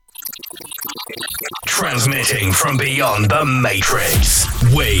Transmitting from beyond the Matrix.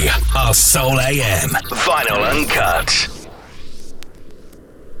 We are Soul AM. Vinyl Uncut.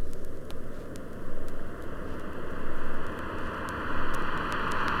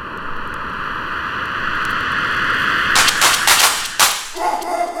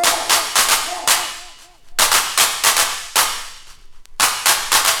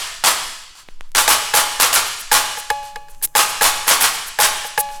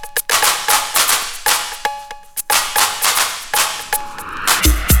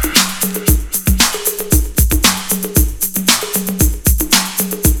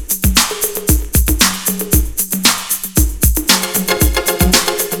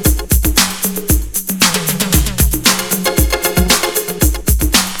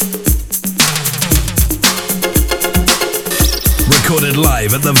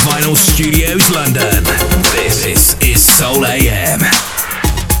 Live at the Vinyl Studios, London. This is Soul AM.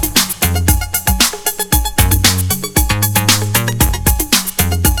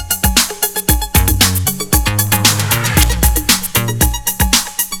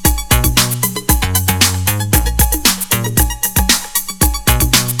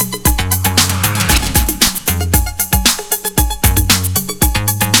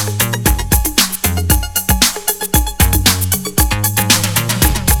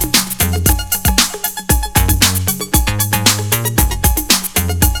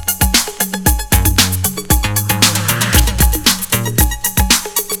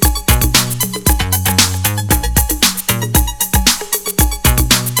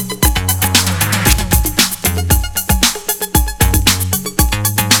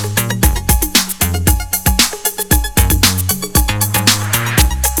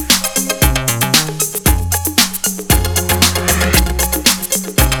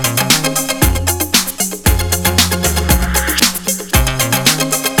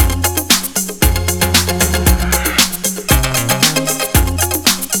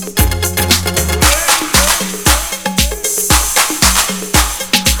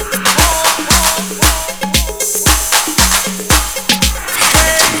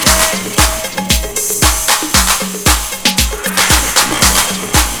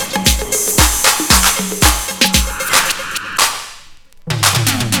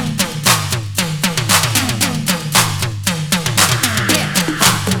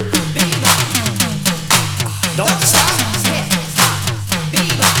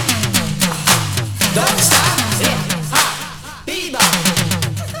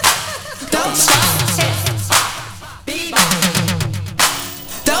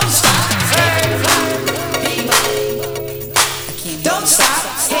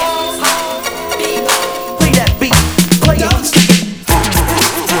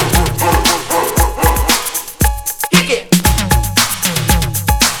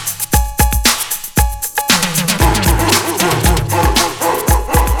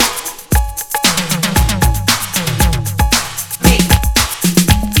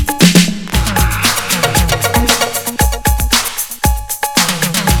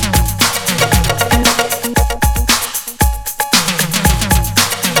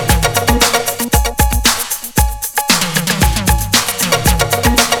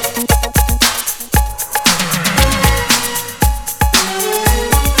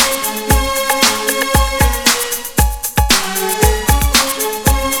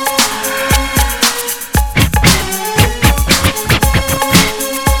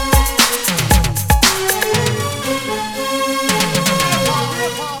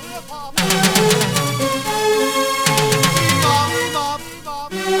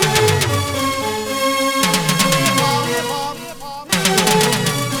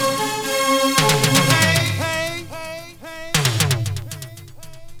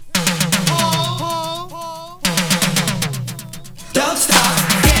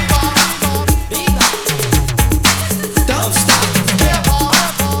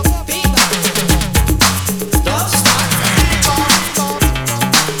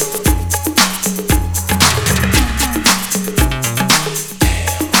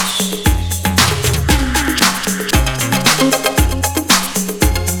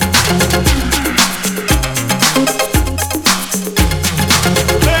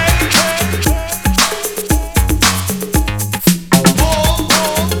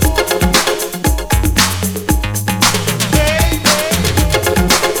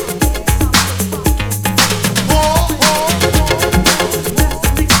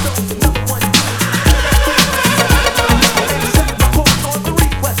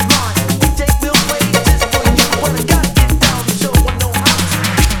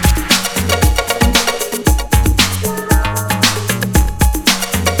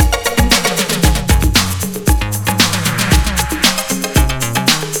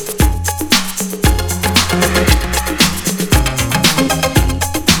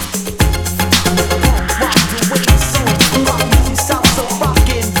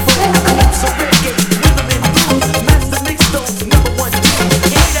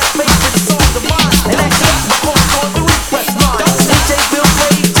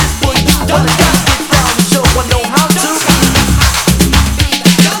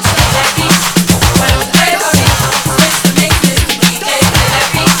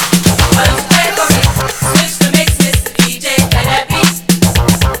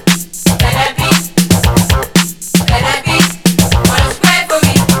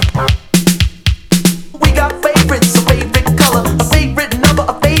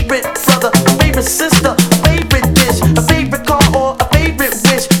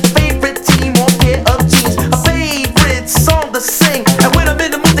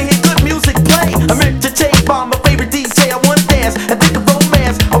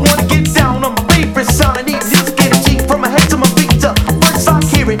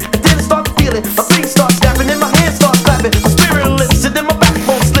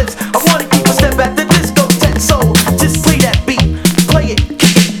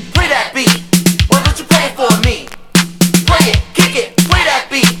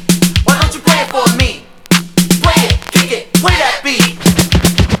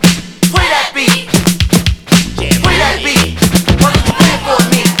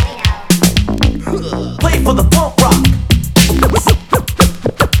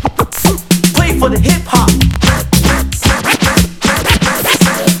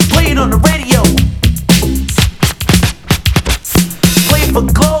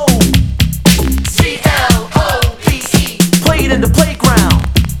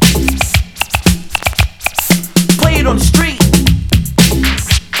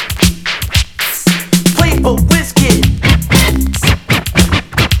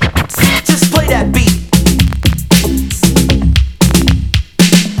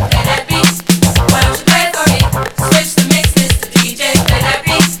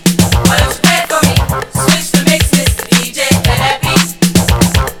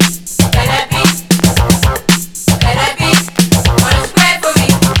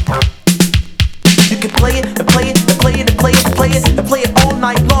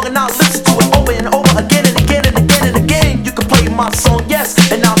 night long and I'll listen to it over and over again and again and again and again. You can play my song, yes,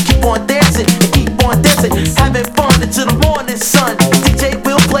 and I'll keep on dancing and keep on dancing, having fun until the morning sun. DJ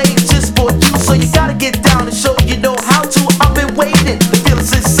will play just for you, so you gotta get down and show you know how to. I've been waiting to feel the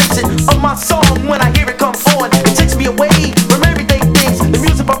sensation of my song when I hear it come on. It takes me away from everyday things. The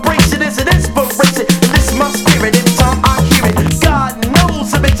music vibration is an inspiration, and this is my spirit every time I hear it. God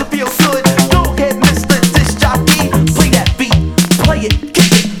knows it makes me feel good. Go ahead, Mr. Disc Jockey, play that beat, play it, kick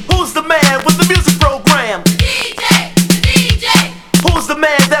it. Who's the man with the music program? DJ. Who's the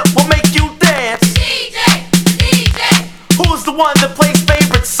man that will make you dance? DJ. Who's the one that plays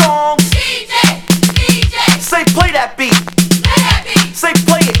favorite songs? DJ. Say play that beat. Say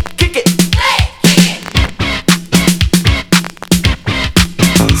play it, kick it.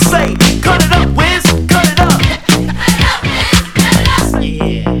 Say cut it up, Wiz, cut it up.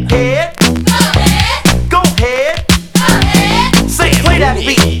 Head. Go ahead. Say play that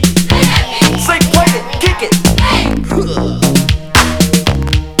beat. Say play it, kick it.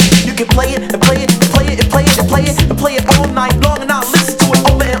 You can play it and play it and play it and play it and play it and play it all night long, and I'll listen to it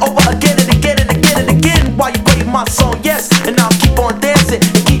over and over again and again and again and again while you play my song, yes, and I'll keep on dancing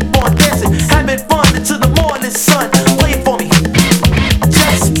and keep on dancing, having fun until the morning sun. Play it for me,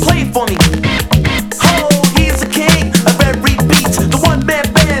 just play it for me. Oh, he's the king of every beat, the one-man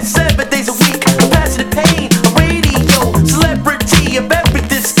band 7 days a week, a passionate pain, a radio celebrity of every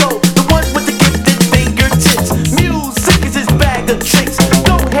disco, the one with the gifted fingertips. Music is his bag of tricks.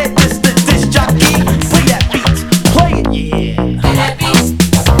 Go ahead, Mr. Disc Jockey, play that beat, play it. Play that beat.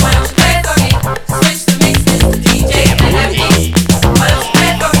 Why don't you play it for me? Switch the mix, Mr. DJ. Play that beat. Why don't you play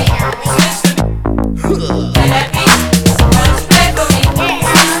it for me? Switch the play that beat. Why don't you play it for me?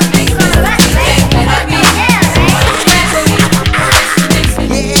 Switch the mix, Mr. DJ.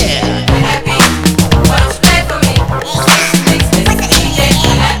 Play that beat. Why don't you play it for me? Switch the mix, Mr. DJ. Play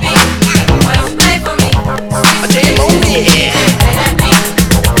that beat. Why don't you play it for me? Switch the mix, Mr. DJ. Play that beat. Why don't you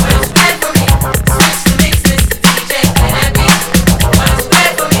play it for me? Switch the mix, Mr. DJ. Play that beat. Why don't you play it for me? Switch the mix, Mr. DJ. Play that beat. Why don't you play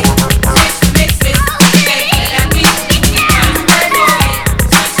it for me? Switch the mix, Mr. DJ. Play that beat. Why don't you play it for me?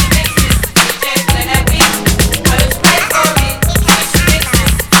 Switch the mix, Mr. DJ. Play that beat. Why don't you play it for me? Switch the mix,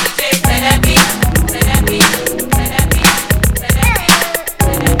 Mr. DJ. Play that beat. Play that beat. Play that beat. Play that beat.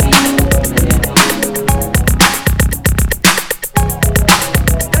 Play that beat. Are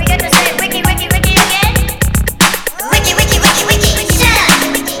we gonna say wiki again?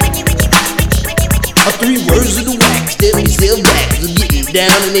 Wiki, shut up! Three words of the wax, still back. Getting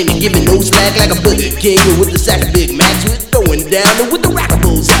down and ain't giving no slack like a Burger King with the sack of Big Macs. We're throwing down and with the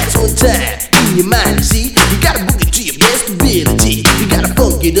rockables hats on time. In your mind, you see, you gotta book it to your best ability. You gotta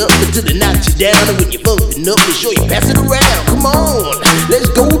funk it up until it knocks you down. And when you're funkin' up, make sure you pass it around. Come on,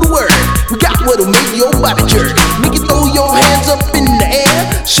 let's go to work. We got what'll make your body jerk. Make you throw your hands up in the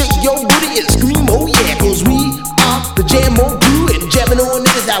air, shake your booty and scream, oh yeah. Cause we are the jam on crew, and jamming on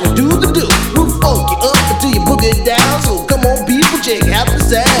it is how we do the do. We'll funk you up until you book it down. So come on, people, check out the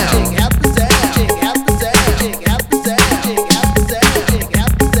sound. Check out the sound. Check out the sound. Check out the sound. Check out the sound. Check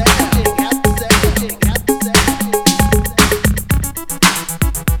out the sound. Check out the sound. Check out the sound.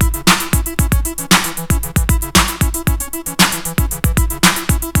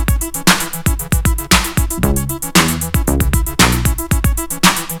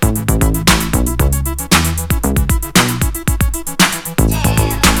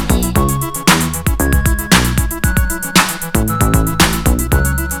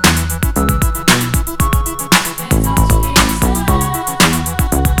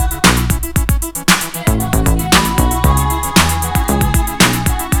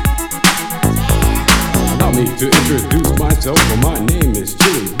 Allow me to introduce myself, for my name is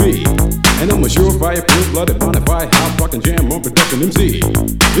Chili B. And I'm a surefire, full-blooded, bonafide, hot rockin' jam on production MC.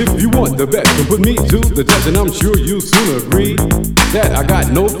 If you want the best, then put me to the test, and I'm sure you'll soon agree that I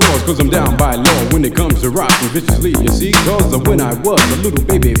got no flaws, cause I'm down by law when it comes to rockin' viciously, you see. Cause of when I was a little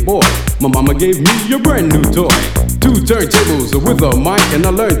baby boy, my mama gave me a brand new toy. 2 turntables with a mic, and I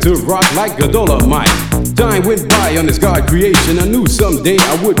learned to rock like a Dolomite. Time went by on this God creation, I knew someday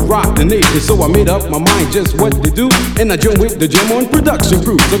I would rock the nation. So I made up my mind just what to do, and I joined with the Jam On production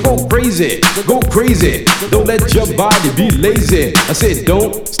crew. So go crazy, don't let your body be lazy. I said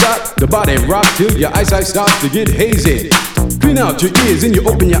don't stop the body rock till your eyesight starts to get hazy. Clean out your ears and you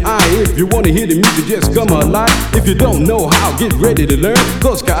open your eye. If you wanna hear the music, just come alive. If you don't know how, get ready to learn,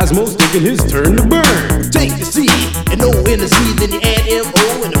 cause Cosmo's taking his turn to burn. Take the C and O in the C, then you add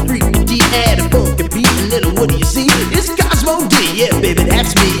M-O and a freaking D, add a funky beat, and then what do you see? It's Cosmo D, yeah baby,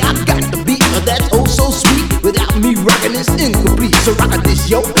 that's me. I got the beat, that's oh so sweet. Without me rockin' it's incomplete. So rock this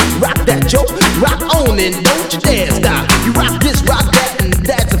yo, rock that yo, rock on and don't you dare stop. You rock this, rock that, and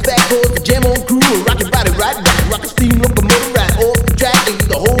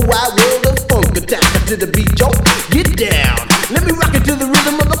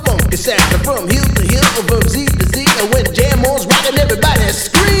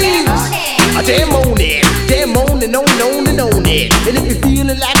dreams. Jam on it, jam on and on and on it. And if you're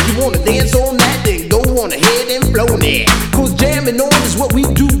feeling like you wanna dance all night, then go on ahead and blow it. Cause jamming on is what we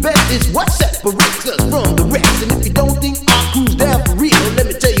do best. It's what separates us from the rest. And if you don't think our crew's down for real, let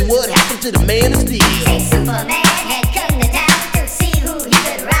me tell you what happened to the man of steel. Say Superman had come to town to see who he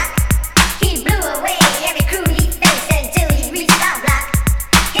could rock. He blew away every crew he faced until he reached our block.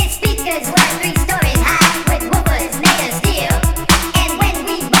 His speakers were 3 stories high with woofers made of steel. And when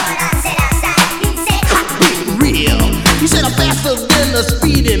we brought our set outside, he said, Real. He said I'm faster than a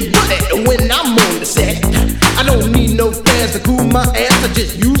speeding bullet when I'm on the set. I don't need no fans to cool my ass, I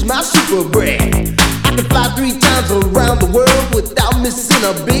just use my super breath. I can fly 3 times around the world without missing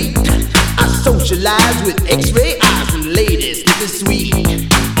a beat. I socialize with X-ray eyes and ladies, this is sweet.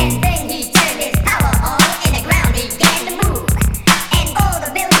 and then he turned his power on and the ground began to move. And all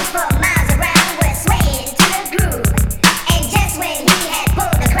the buildings for miles around were swaying to the groove. And just when he had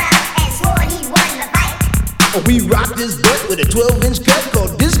pulled the crowd and swore he won the fight, We rocked his butt with a 12-inch cut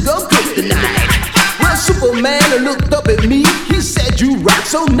called Disco Kryptonite. Well, Superman looked up at me, he said you rock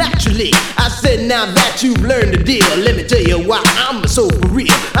so naturally. I said now that you've learned the deal, let me tell you why I'm so for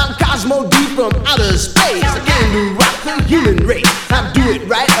real. I'm Cosmo D from outer space, I came to rock the human race. I do it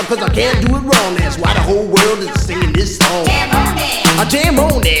right cause I can't do it wrong, that's why the whole world is singing this song. jam on it, I jam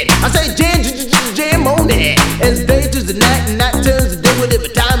on it, I say jam on it. As day turns to night and night turns to day, whatever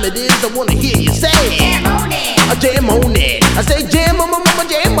time it is, I wanna hear you say jam on it, I jam on it. I say jam on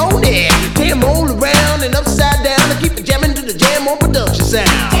jam on it. Jam all around and upside down. I keep it jamming to the jam on production sound.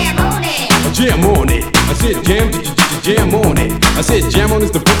 jam on it, Jam on it. I said jam on it. I said jam on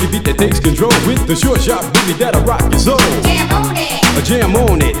is the funky beat that takes control with the short sharp boogie that'll rock your soul. jam on it, Jam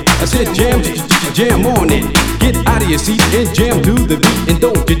on it. I said jam on it. Get out of your seat and jam to the beat and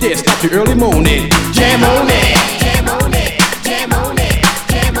don't you dare stop your early morning. Jam on it. jam on it, jam on it,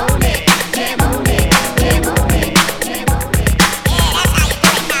 jam on it, jam on it, jam on it, jam on it. Yeah, that's how you do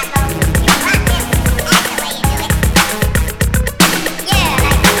it, Cosmo. Yeah,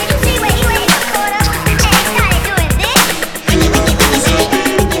 like when you see where you ain't no quarter and started doing this.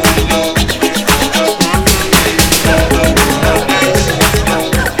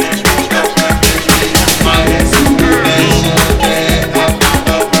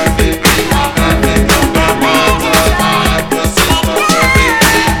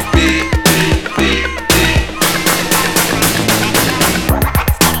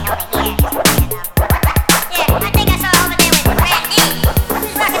 Yeah, I think I saw over there with Brad E.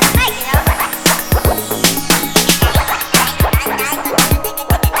 Who's rocking the mic, you know?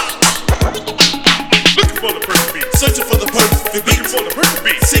 Looking for the perfect beat. Searching for the perfect beat. For the perfect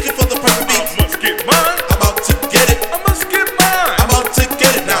beat. Seeking for the perfect beat. I must get mine. I'm about to get it. I must get mine. I'm about to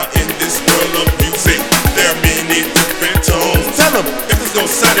get it. Now in this world of music, there are many different tones. Tell them if there's no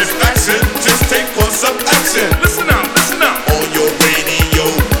satisfaction, just take course of action. Listen out, listen out. On your radio,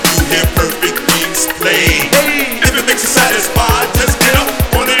 you hear perfect beats play. Hey. If it makes you satisfied, just get up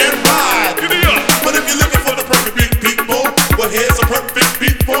on it and ride. Give it up. But if you're looking for the perfect beat, people, well here's a perfect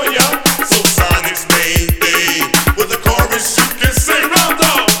beat for ya. So Sonic's made day with a chorus you can sing round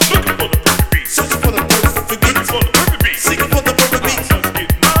dog. Looking for the perfect beat. Searching for the perfect beat. Looking for the perfect beat. Seeking for the perfect beat. I must get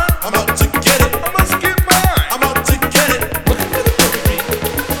mine. I'm out to get it. I must get mine. I'm out to get it. Looking for the perfect beat.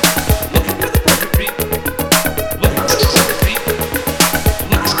 Looking for the perfect beat. Looking for the perfect beat.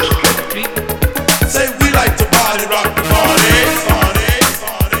 Looking for the perfect beat. Say we like to body rock the party. Party,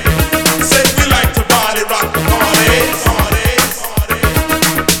 party. Say we like to body rock the party. Party, party.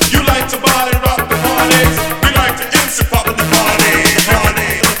 You like to body rock the party. We like to MC pop the party. Party,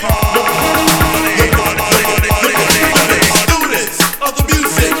 party. Students of the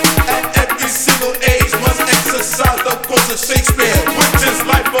music at every single age must exercise the course of Shakespeare, which is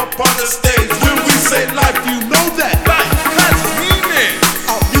life upon the stage. When we say life, you know that life has meaning.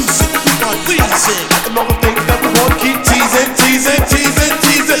 Our music keep on pleasing. At the moment, things that we want keep teasing, teasing, teasing,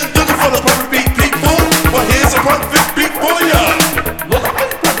 teasing. Looking for the perfect beat, people. Well, here's a perfect beat for ya. Looking for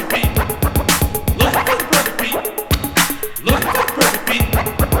the perfect beat. Looking for the perfect beat. Looking for the perfect beat.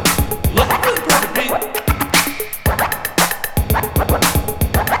 Looking for the perfect beat.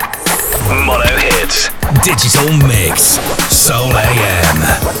 Mono hits. Digital mix. Soul AM.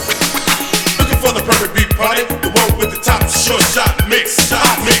 Looking for the perfect beat party, the one with the top short shot mix,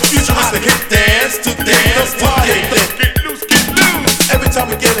 shot mix. Future us to hit dance, to dance, party. Get loose, get loose. Every time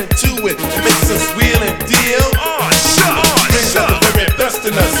we get into it, it makes us wheel and deal. Brings out the very best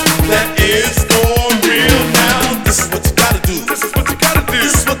in us. That is for real now. This is what you gotta do. This is what you gotta do.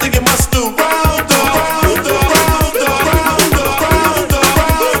 This is one thing you must do. Round the round the round the round the round the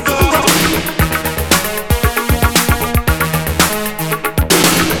round the round.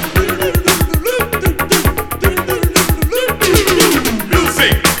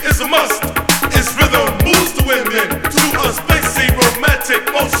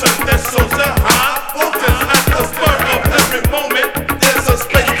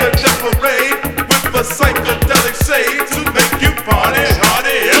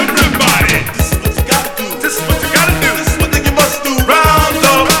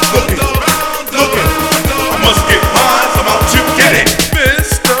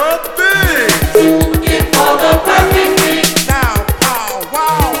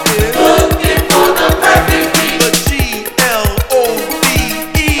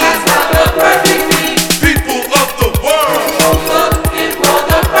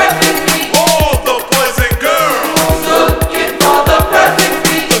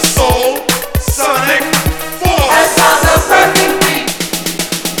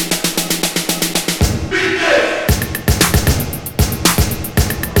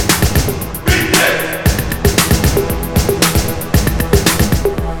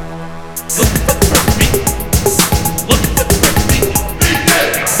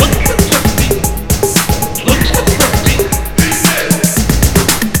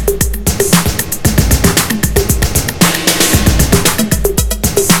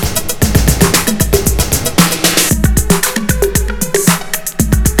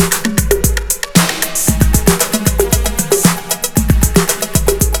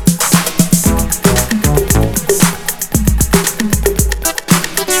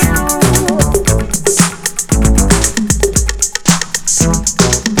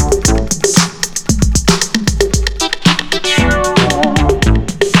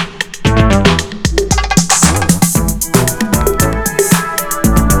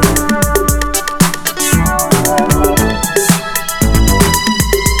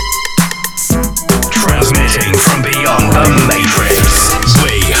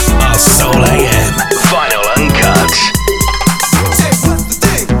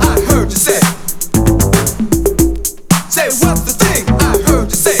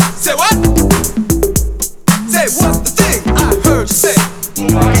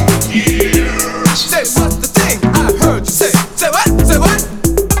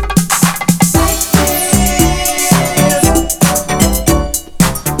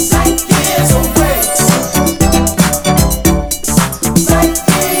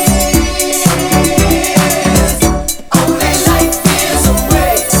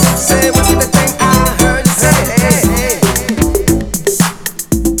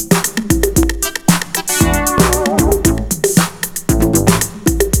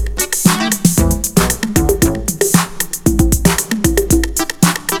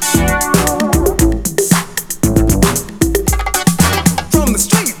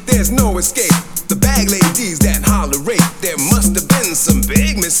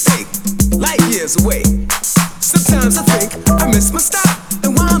 mistake, light years away. Sometimes I think I miss my stop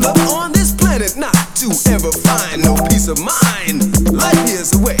and wound up on this planet not to ever find no peace of mind, light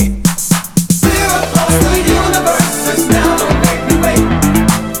years away. Clear across the universe, it's now don't make me wait.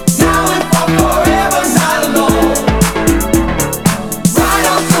 Now and for forever, not alone. Ride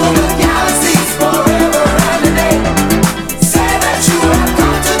on through the galaxies forever and a day. Say that you have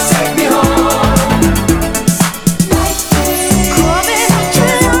come to take me home. Light years, light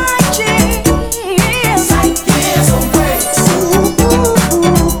years away.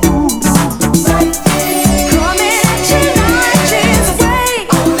 Light years,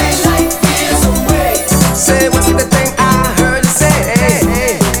 only light years away. Say what's the thing I heard you say?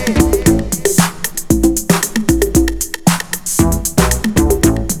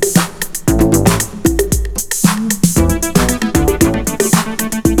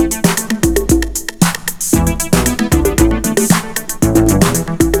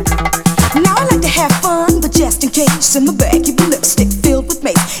 Now I like to have fun, but just in case, in my bag keep a lipstick filled with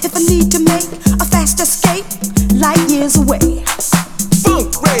mace. If I need to make a fast escape, light years away.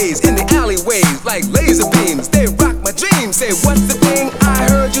 Funk rays in the alleyways like laser beams. They rock my dreams. Say what's the thing I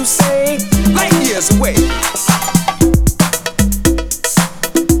heard you say? Light years away.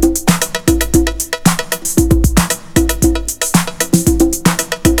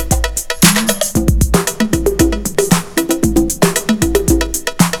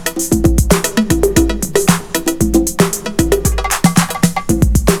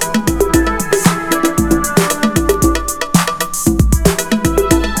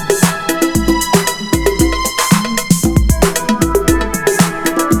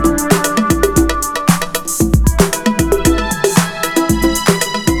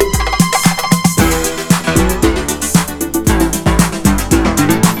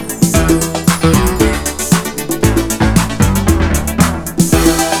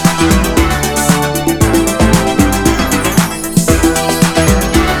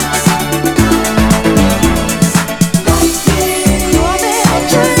 Light years away. Only light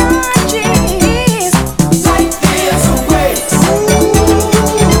years away. Light years away.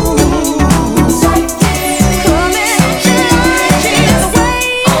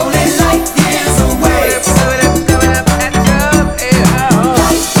 Only light years away.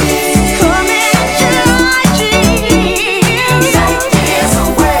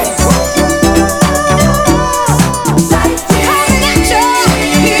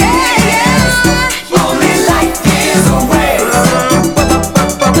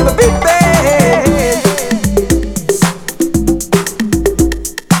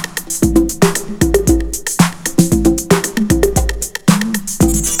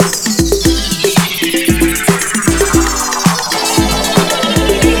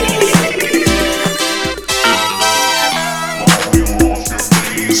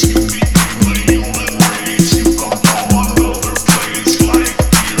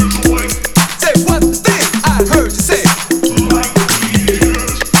 Say what's the thing I heard you say?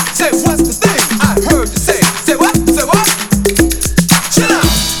 Say what's the thing I heard you say? Say what? Say what? Chill out.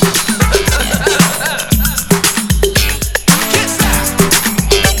 Get back.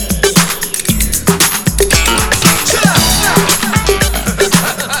 Chill out.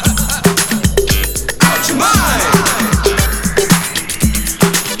 Out your mind.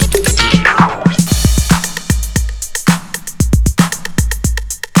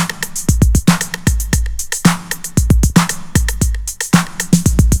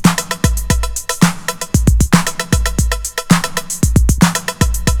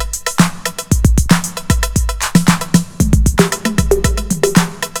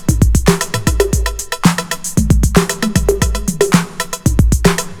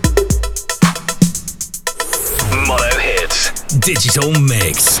 Mono Hits, Digital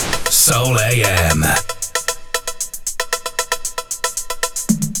Mix, Soul AM.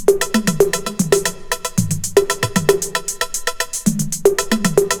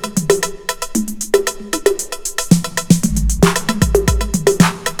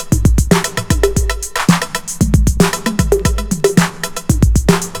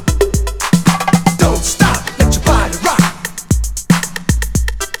 Don't stop, let your body rock.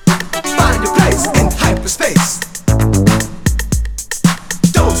 Find your place in hyperspace.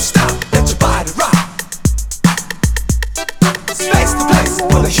 Don't stop, let your body rock.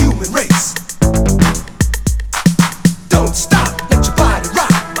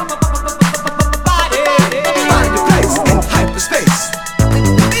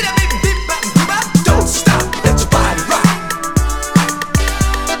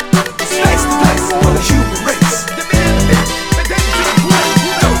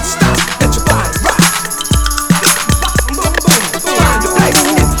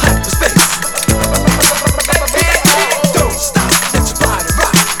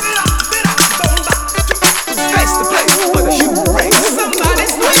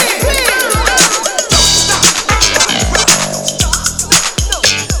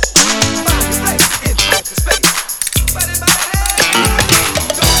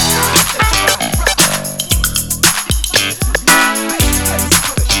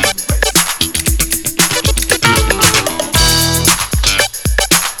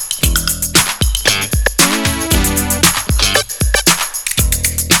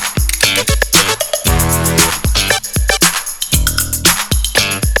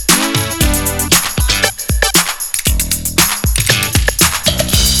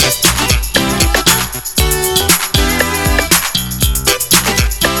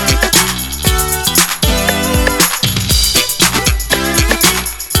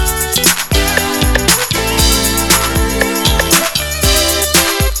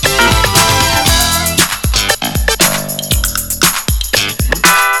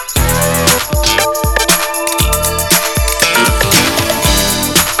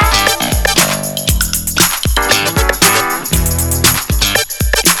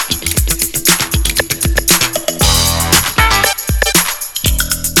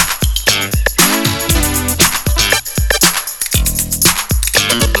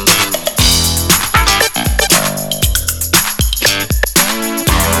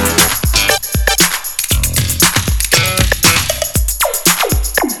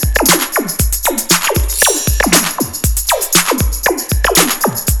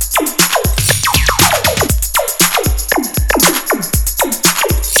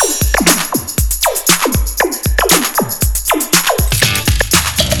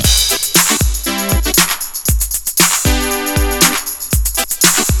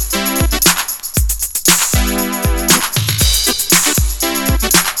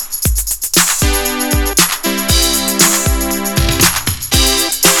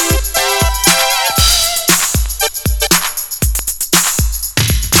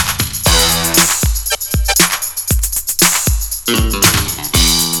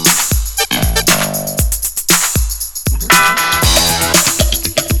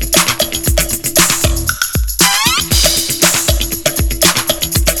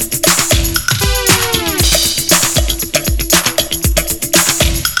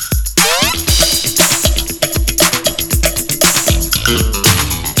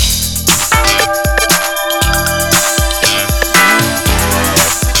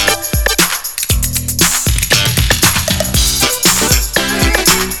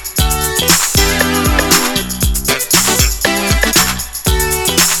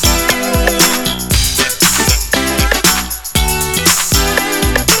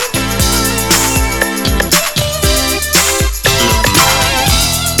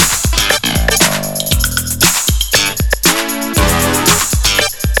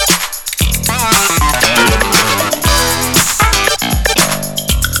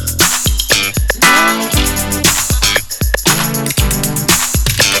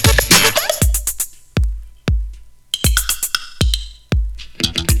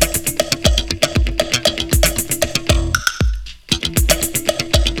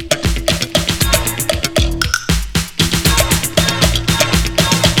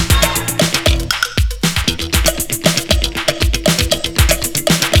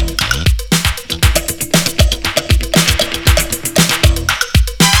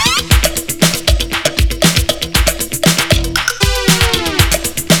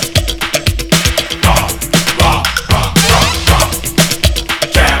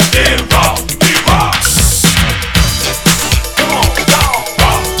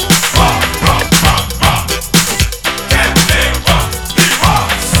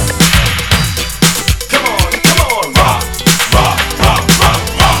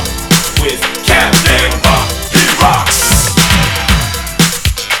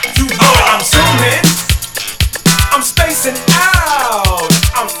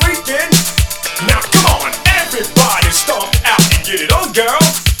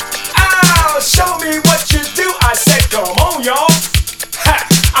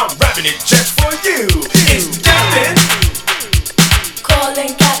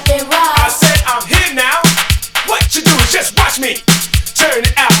 calling Captain Rock. I said I'm here now. What you do is just watch me. Turn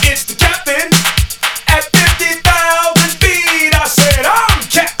it out, it's the captain. At 50,000 feet, I said I'm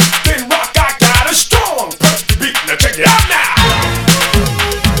Captain Rock. I got a strong perfect beat. Now check it out now.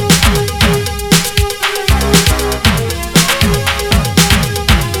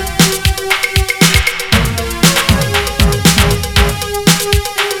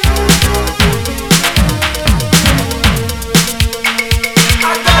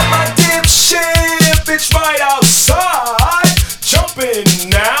 Right outside, jumping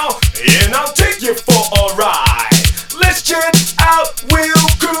now, and I'll take you for a ride. Let's jet out, we'll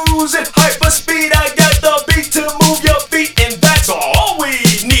cruise at hyper speed. I got the beat to move your feet, and that's all we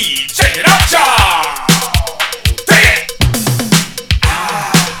need. Check it out, y'all. Dig it.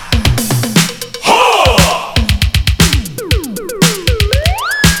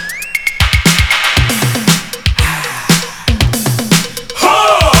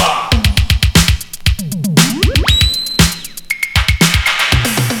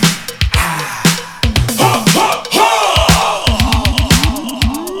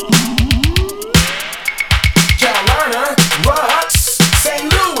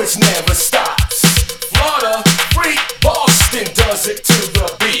 Never stops. Florida, freak, Boston does it to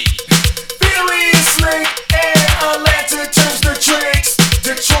the beat. Philly is slick, and Atlanta turns the tricks.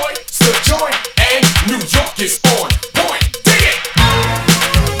 Detroit's the joint, and New York is on point. Dig it!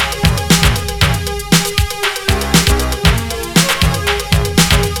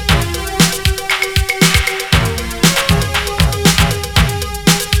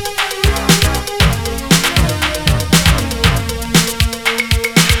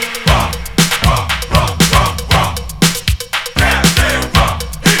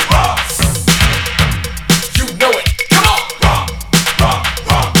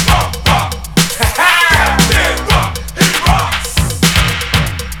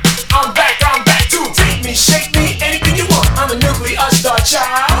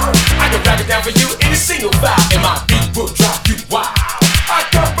 Child, I can rap it down for you in a single file, and my beat will drop you wild. I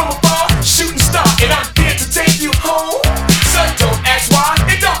come from a far shooting star, and I'm here to take you home. So don't ask why,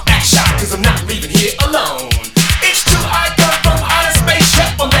 and don't act shy, cause I'm not leaving here alone. It's true, I come from outer space,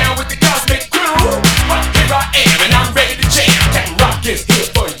 yep, I'm down with the cosmic crew. But here I am, and I'm ready to jam. Captain Rock is here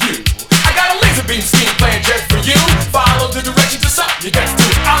for you. I got a laser beam scheme plan just for you. Follow the directions of something you got to do.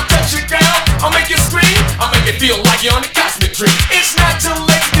 I'll touch you down, I'll make you scream, I'll make it feel like you're on the cosmic tree. It's not too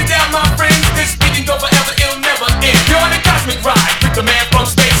late to get down, my friends. This beating go forever, it'll never end. You're on a cosmic ride with the man from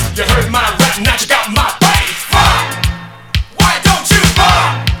space. You heard my rap, now check out my bass. Why don't you?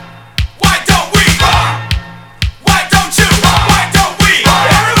 Why don't we? Why don't you? Why don't we?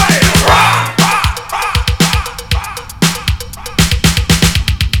 Everybody!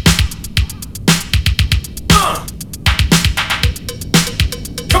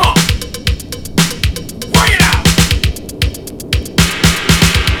 Come on! Work it out!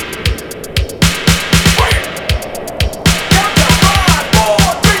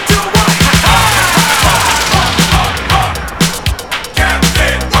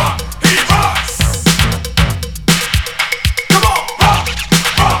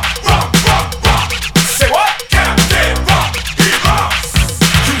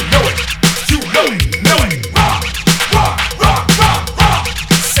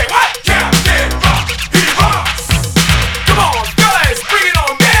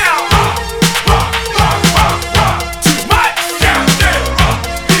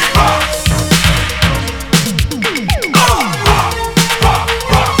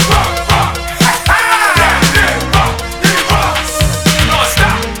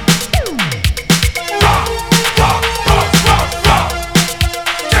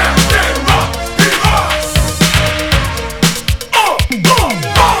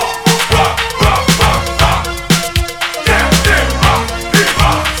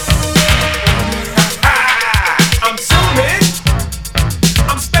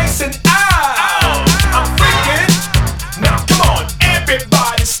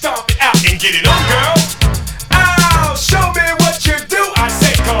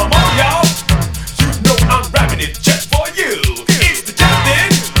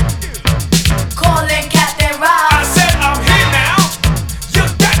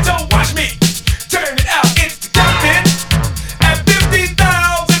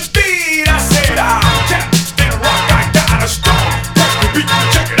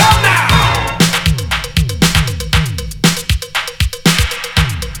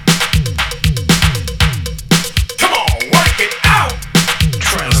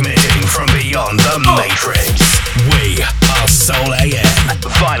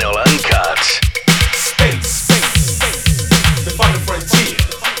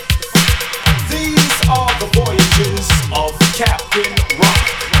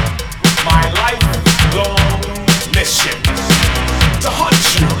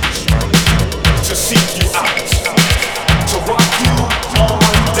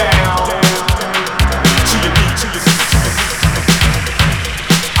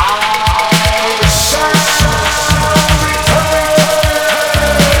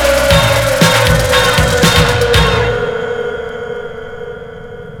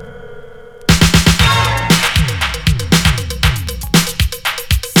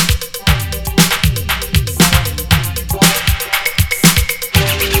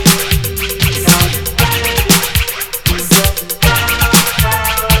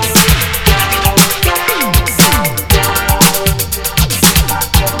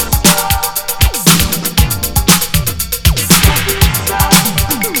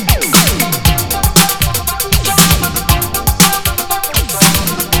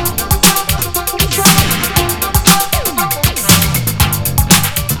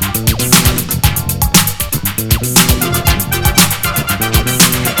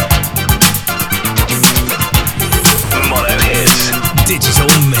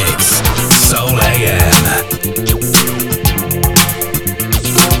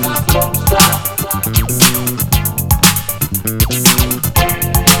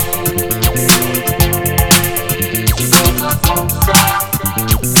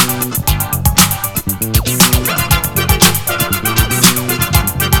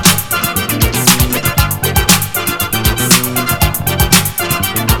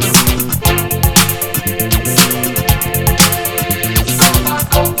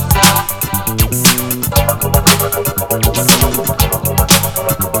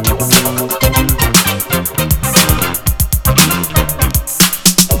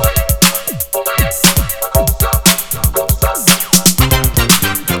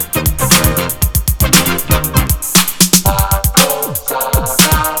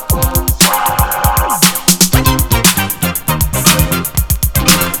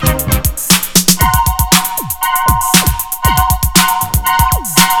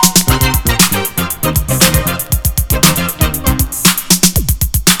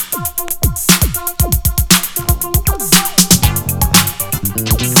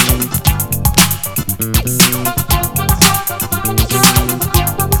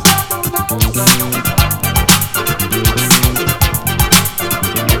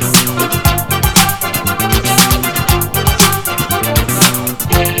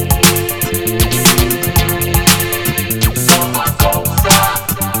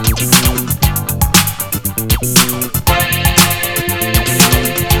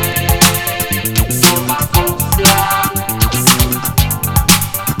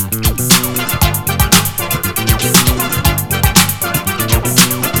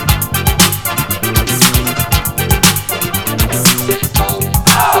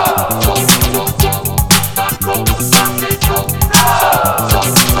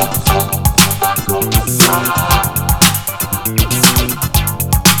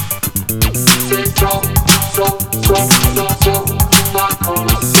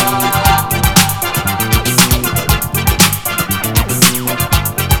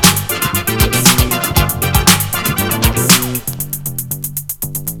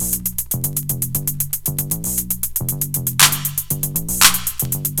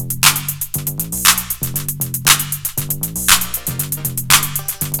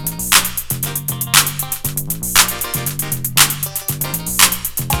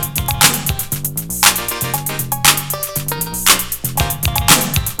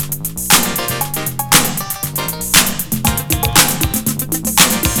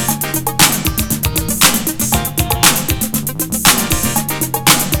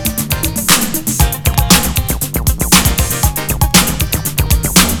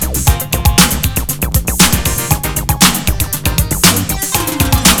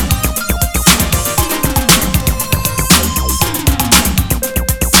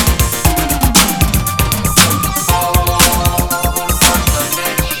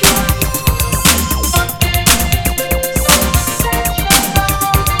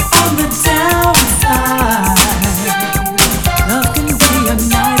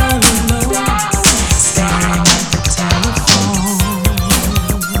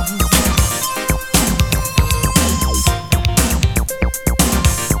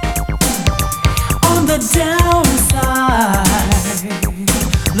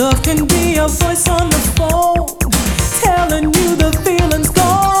 Love can be a voice on the phone, telling you the feeling's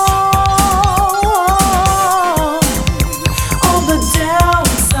gone. On the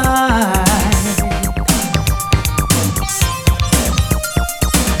downside,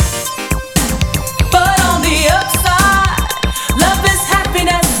 but on the upside, love is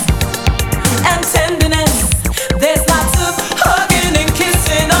happiness and tenderness. There's lots of hugging and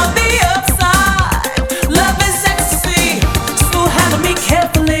kissing on the upside. Love is ecstasy, so handle me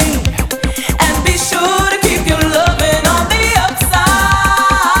carefully and be sure to keep your loving on the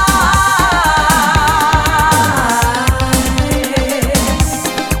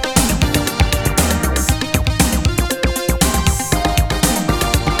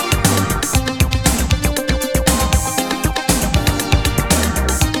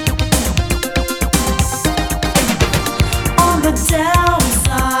on the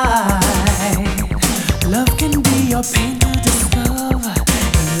downside, love can be your pain to discover.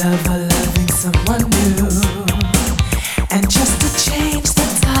 Love or loving someone new, and just to change the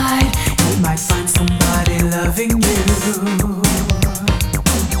tide, you might find somebody loving you.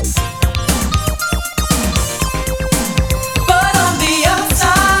 But on the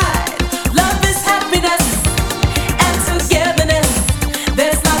upside, love is happiness and togetherness.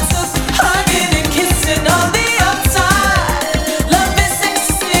 There's lots of hugging and kissing on the upside. Love is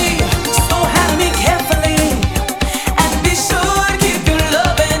ecstasy, so handle me carefully and be sure to keep your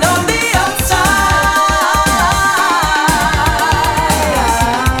loving on the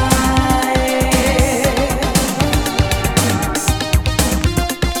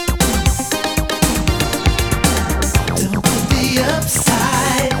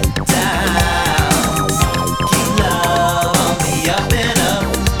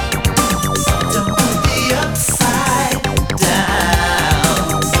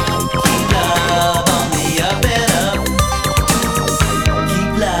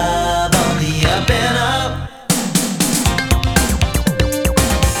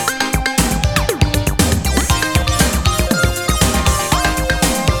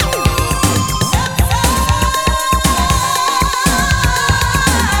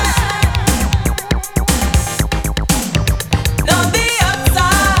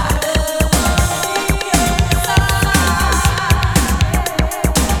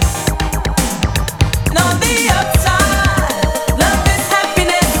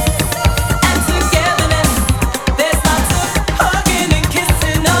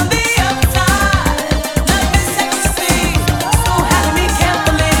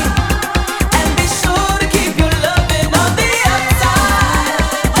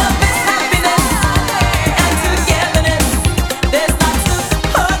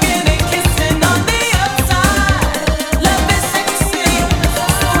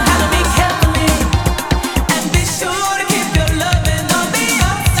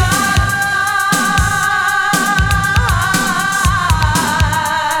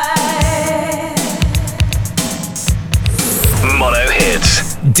Mono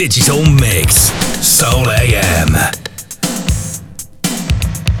Hits Digital Mix Soul AM.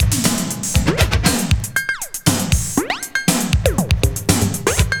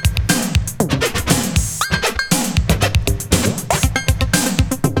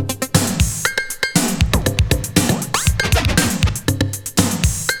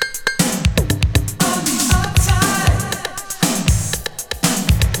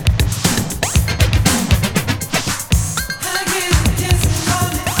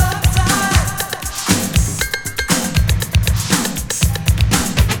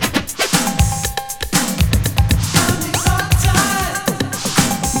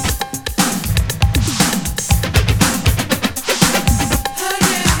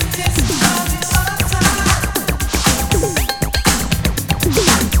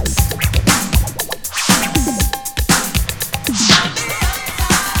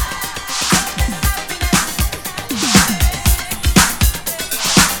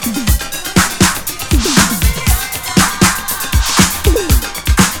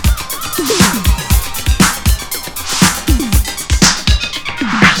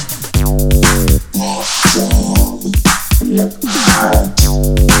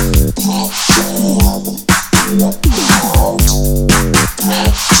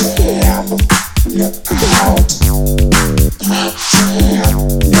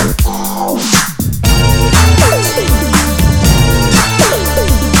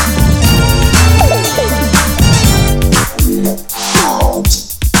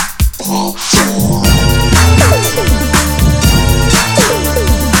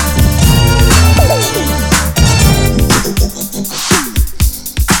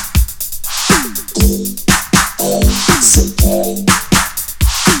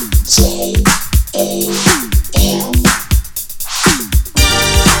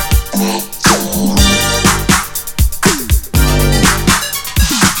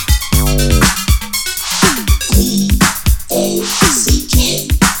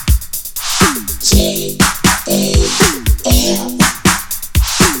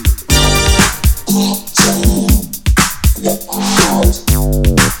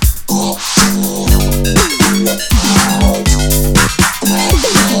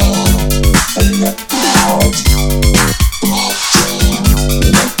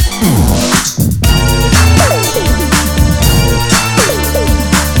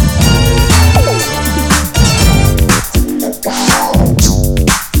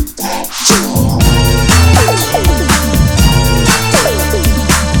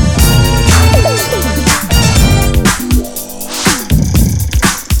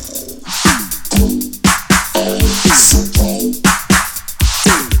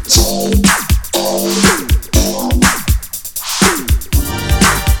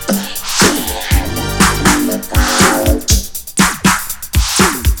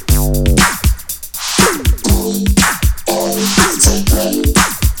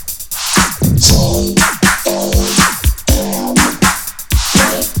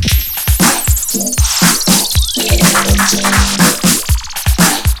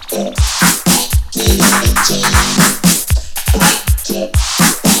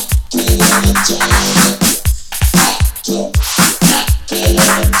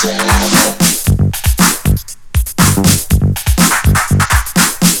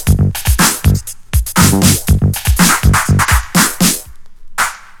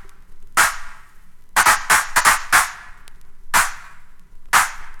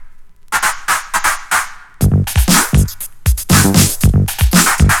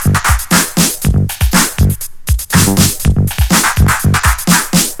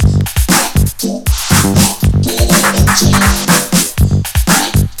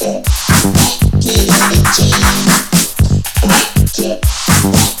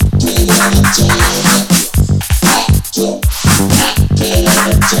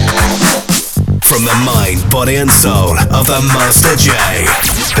 From the mind, body and soul of the Master J,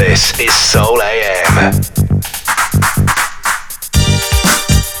 this is Soul AM.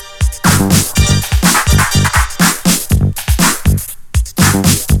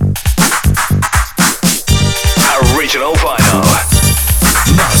 Original vinyl.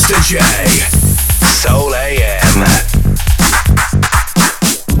 Master J. Soul AM.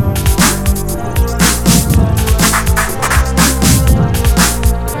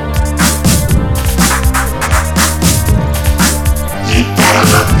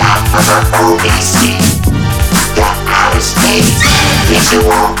 OBC, the outer space,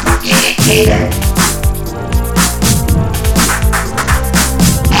 visual communicator.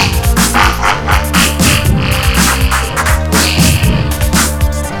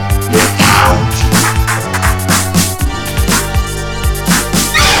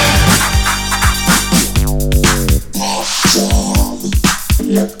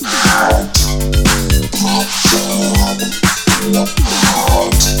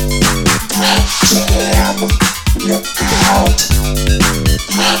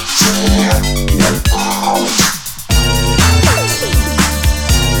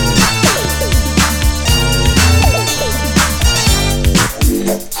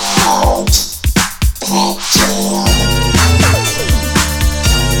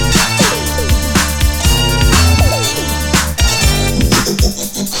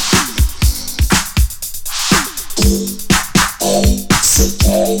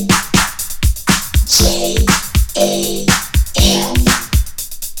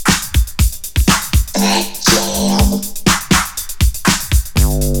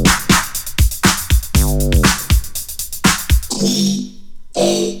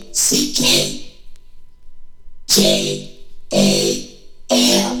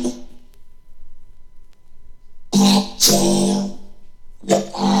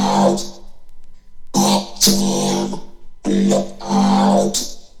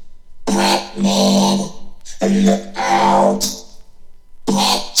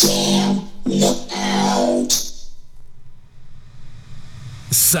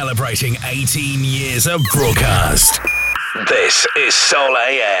 Celebrating 18 years of broadcast. This is Soul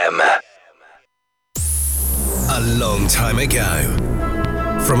AM. A long time ago,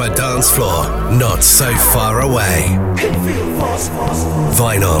 from a dance floor not so far away.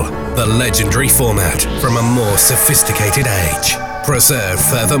 Vinyl, the legendary format from a more sophisticated age. Preserved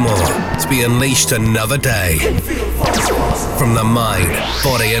furthermore to be unleashed another day. From the mind,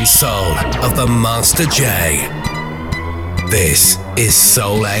 body and soul of the Master J. This is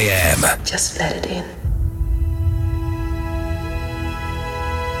Soul AM. Just let it in.